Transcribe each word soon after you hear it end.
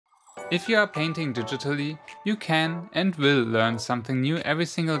If you are painting digitally, you can and will learn something new every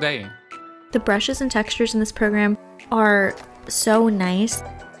single day. The brushes and textures in this program are so nice.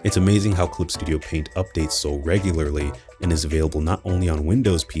 It's amazing how Clip Studio Paint updates so regularly and is available not only on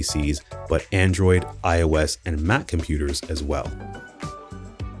Windows PCs, but Android, iOS, and Mac computers as well.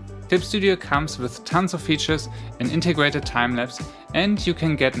 Clip Studio comes with tons of features, an integrated time-lapse, and you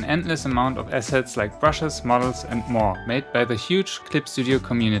can get an endless amount of assets like brushes, models, and more made by the huge Clip Studio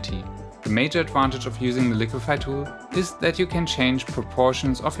community. The major advantage of using the Liquify tool is that you can change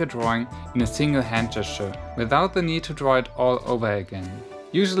proportions of your drawing in a single hand gesture, without the need to draw it all over again.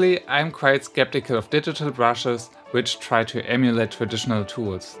 Usually, I'm quite skeptical of digital brushes which try to emulate traditional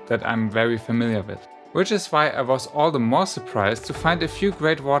tools that I'm very familiar with. Which is why I was all the more surprised to find a few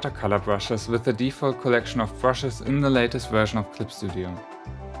great watercolor brushes with the default collection of brushes in the latest version of Clip Studio.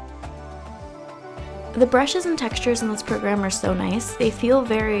 The brushes and textures in this program are so nice. They feel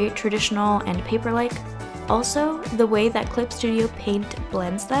very traditional and paper-like. Also, the way that Clip Studio Paint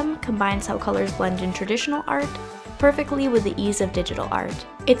blends them combines how colors blend in traditional art perfectly with the ease of digital art.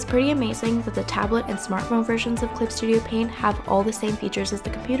 It's pretty amazing that the tablet and smartphone versions of Clip Studio Paint have all the same features as the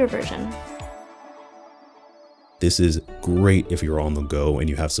computer version. This is great if you're on the go and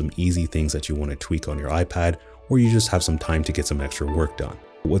you have some easy things that you want to tweak on your iPad, or you just have some time to get some extra work done.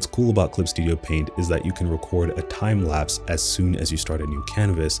 What's cool about Clip Studio Paint is that you can record a time lapse as soon as you start a new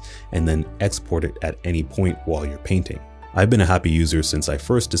canvas and then export it at any point while you're painting. I've been a happy user since I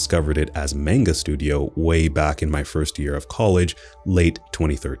first discovered it as Manga Studio way back in my first year of college, late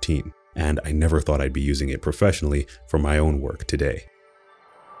 2013, and I never thought I'd be using it professionally for my own work today.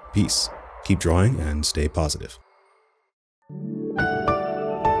 Peace. Keep drawing and stay positive.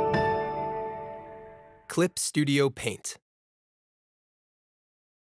 Clip Studio Paint.